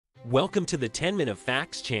Welcome to the 10-Minute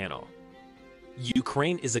Facts channel.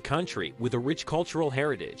 Ukraine is a country with a rich cultural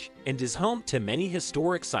heritage and is home to many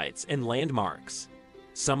historic sites and landmarks.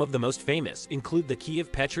 Some of the most famous include the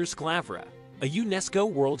Kiev-Pechersk Lavra, a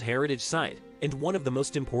UNESCO World Heritage Site and one of the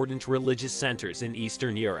most important religious centers in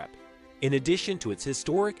Eastern Europe. In addition to its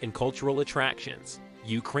historic and cultural attractions,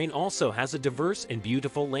 Ukraine also has a diverse and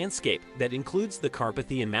beautiful landscape that includes the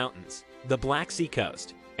Carpathian Mountains, the Black Sea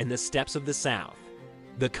coast, and the steppes of the south.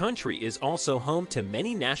 The country is also home to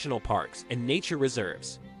many national parks and nature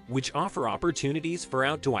reserves, which offer opportunities for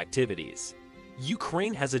outdoor activities.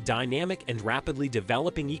 Ukraine has a dynamic and rapidly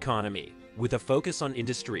developing economy, with a focus on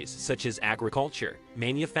industries such as agriculture,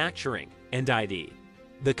 manufacturing, and IT.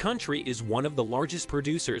 The country is one of the largest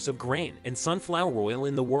producers of grain and sunflower oil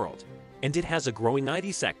in the world, and it has a growing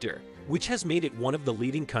IT sector, which has made it one of the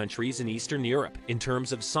leading countries in Eastern Europe in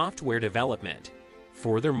terms of software development.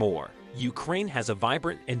 Furthermore, Ukraine has a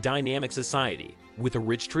vibrant and dynamic society with a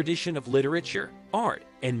rich tradition of literature, art,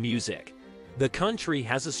 and music. The country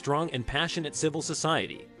has a strong and passionate civil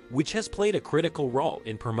society, which has played a critical role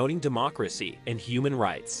in promoting democracy and human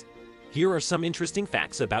rights. Here are some interesting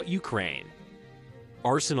facts about Ukraine.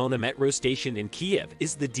 Arsenalna metro station in Kiev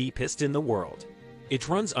is the deepest in the world. It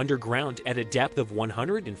runs underground at a depth of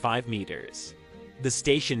 105 meters. The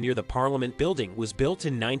station near the Parliament building was built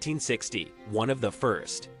in 1960, one of the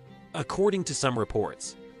first. According to some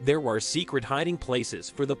reports, there are secret hiding places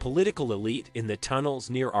for the political elite in the tunnels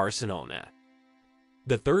near Arsenalna.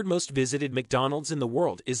 The third most visited McDonald's in the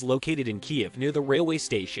world is located in Kiev near the railway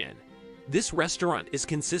station. This restaurant is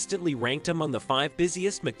consistently ranked among the 5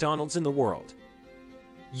 busiest McDonald's in the world.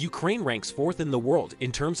 Ukraine ranks 4th in the world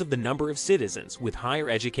in terms of the number of citizens with higher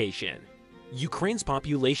education. Ukraine's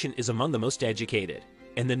population is among the most educated,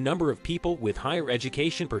 and the number of people with higher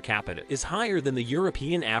education per capita is higher than the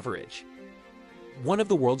European average. One of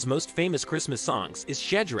the world's most famous Christmas songs is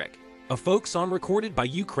Shchedryk, a folk song recorded by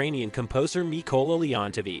Ukrainian composer Mykola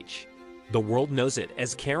Leontovich. The world knows it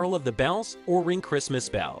as Carol of the Bells or Ring Christmas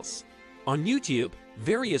Bells. On YouTube,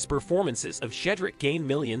 various performances of Shchedryk gain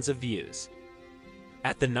millions of views.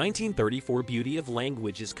 At the 1934 Beauty of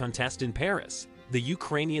Languages contest in Paris, the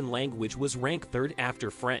Ukrainian language was ranked 3rd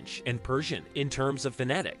after French and Persian in terms of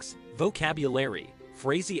phonetics, vocabulary,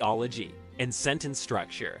 phraseology, and sentence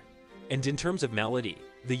structure. And in terms of melody,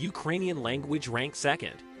 the Ukrainian language ranked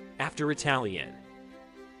 2nd, after Italian.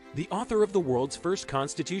 The author of the world's first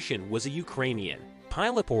constitution was a Ukrainian,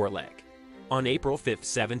 Pilip Orlik. On April 5,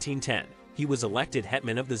 1710, he was elected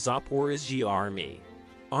hetman of the Zaporizhzhia army.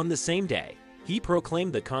 On the same day, he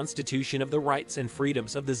proclaimed the Constitution of the Rights and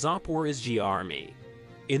Freedoms of the Zaporizhzhia Army.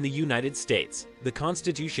 In the United States, the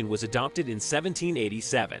Constitution was adopted in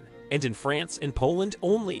 1787, and in France and Poland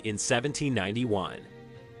only in 1791.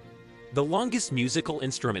 The longest musical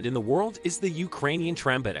instrument in the world is the Ukrainian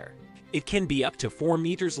trumpeter. It can be up to 4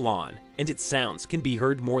 meters long, and its sounds can be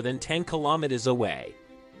heard more than 10 kilometers away.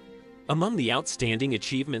 Among the outstanding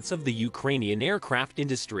achievements of the Ukrainian aircraft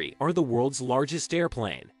industry are the world's largest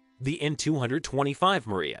airplane, the N-225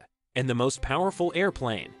 Mriya, and the most powerful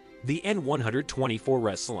airplane, the N-124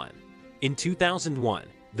 Ruslan. In 2001,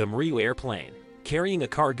 the Mriya airplane, carrying a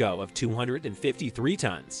cargo of 253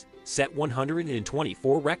 tons, set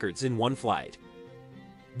 124 records in one flight.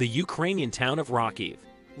 The Ukrainian town of Rakiv,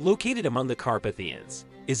 located among the Carpathians,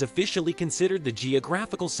 is officially considered the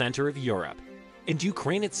geographical center of Europe, and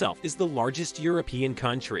Ukraine itself is the largest European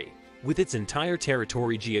country, with its entire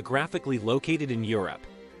territory geographically located in Europe.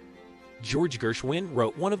 George Gershwin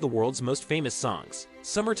wrote one of the world's most famous songs,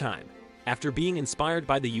 Summertime, after being inspired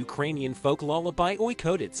by the Ukrainian folk lullaby Oi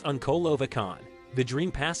Kodits Unkolovakan, The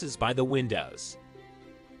Dream Passes by the Windows.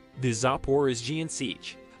 The Zaporizhzhian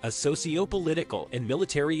Sich, a socio-political and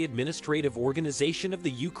military administrative organization of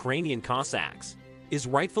the Ukrainian Cossacks, is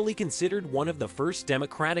rightfully considered one of the first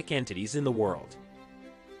democratic entities in the world.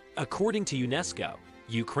 According to UNESCO,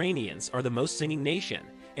 Ukrainians are the most singing nation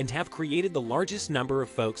and have created the largest number of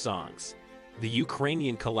folk songs. The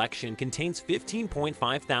Ukrainian collection contains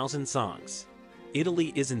 15.5 thousand songs.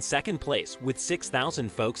 Italy is in 2nd place with 6,000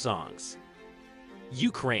 folk songs.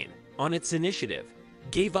 Ukraine, on its initiative,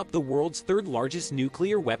 gave up the world's 3rd largest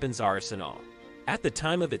nuclear weapons arsenal. At the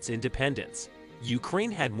time of its independence,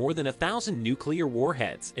 Ukraine had more than 1,000 nuclear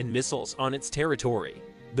warheads and missiles on its territory,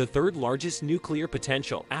 the 3rd largest nuclear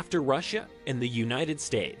potential after Russia and the United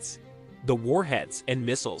States. The warheads and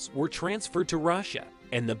missiles were transferred to Russia,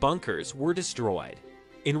 and the bunkers were destroyed.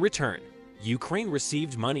 In return, Ukraine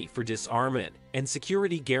received money for disarmament and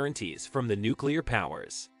security guarantees from the nuclear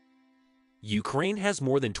powers. Ukraine has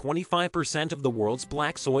more than 25% of the world's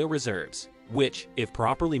black soil reserves, which, if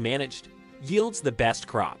properly managed, yields the best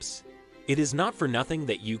crops. It is not for nothing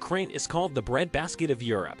that Ukraine is called the breadbasket of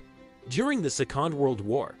Europe. During the Second World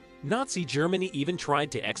War, Nazi Germany even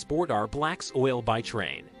tried to export our flax oil by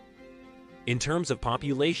train. In terms of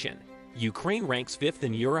population, Ukraine ranks 5th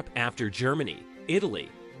in Europe after Germany, Italy,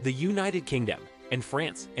 the United Kingdom, and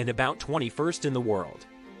France, and about 21st in the world.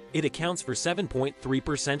 It accounts for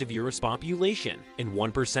 7.3% of Europe's population and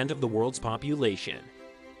 1% of the world's population.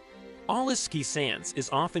 Alizki Sands is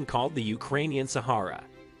often called the Ukrainian Sahara.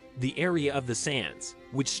 The area of the sands,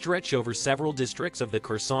 which stretch over several districts of the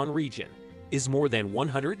Kherson region, is more than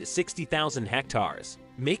 160,000 hectares,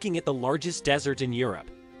 making it the largest desert in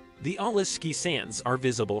Europe. The Alizki Sands are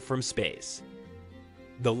visible from space.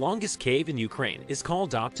 The longest cave in Ukraine is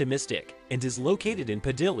called Optimistic and is located in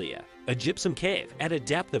Podylia, a gypsum cave at a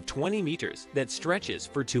depth of 20 meters that stretches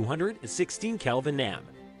for 216 Kelvin nam.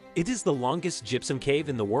 It is the longest gypsum cave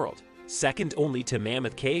in the world, second only to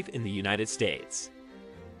Mammoth Cave in the United States.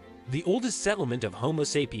 The oldest settlement of Homo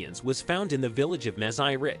sapiens was found in the village of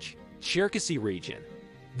Mezai-Rich, Cherkasy region.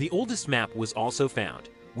 The oldest map was also found,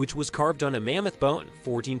 which was carved on a mammoth bone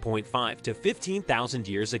 14.5 to 15,000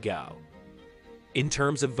 years ago. In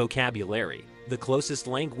terms of vocabulary, the closest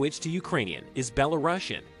language to Ukrainian is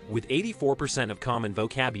Belarusian, with 84% of common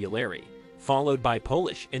vocabulary, followed by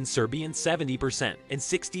Polish and Serbian 70% and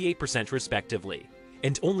 68% respectively,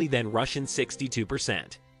 and only then Russian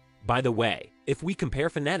 62%. By the way, if we compare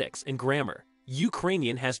phonetics and grammar,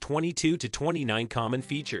 Ukrainian has 22 to 29 common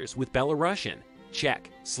features with Belarusian, Czech,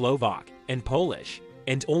 Slovak, and Polish,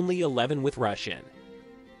 and only 11 with Russian.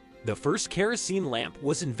 The first kerosene lamp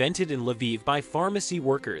was invented in Lviv by pharmacy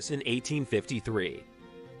workers in 1853.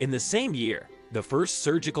 In the same year, the first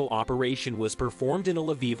surgical operation was performed in a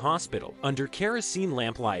Lviv hospital under kerosene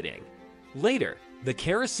lamp lighting. Later, the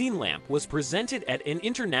kerosene lamp was presented at an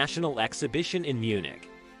international exhibition in Munich.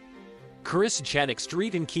 Khrushchev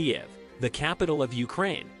Street in Kiev, the capital of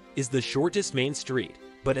Ukraine, is the shortest main street,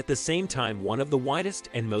 but at the same time one of the widest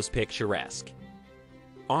and most picturesque.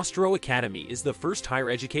 Ostro Academy is the first higher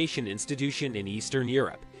education institution in Eastern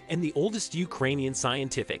Europe and the oldest Ukrainian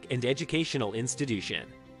scientific and educational institution.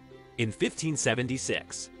 In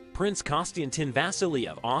 1576, Prince Konstantin Vasily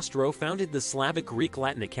of Ostro founded the Slavic Greek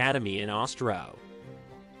Latin Academy in Ostro.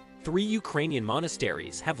 3 Ukrainian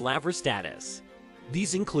monasteries have Lavra status.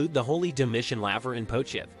 These include the Holy Domitian Lavra in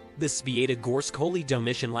Pochev, the Sviatogorsk Holy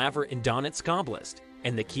Domitian Lavra in Donetsk Oblast,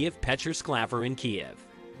 and the Kiev-Pechersk Lavra in Kiev.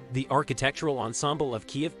 The architectural ensemble of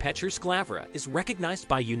Kiev-Pechersk Lavra is recognized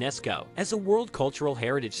by UNESCO as a World Cultural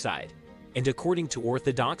Heritage Site, and according to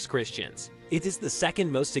Orthodox Christians, it is the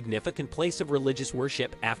second most significant place of religious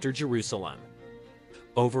worship after Jerusalem.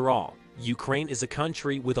 Overall, Ukraine is a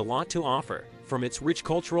country with a lot to offer, from its rich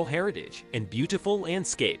cultural heritage and beautiful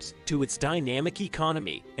landscapes to its dynamic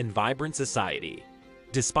economy and vibrant society.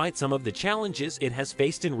 Despite some of the challenges it has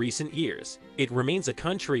faced in recent years, it remains a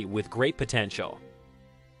country with great potential.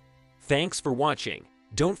 Thanks for watching.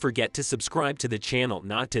 Don't forget to subscribe to the channel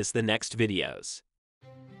not to miss the next videos.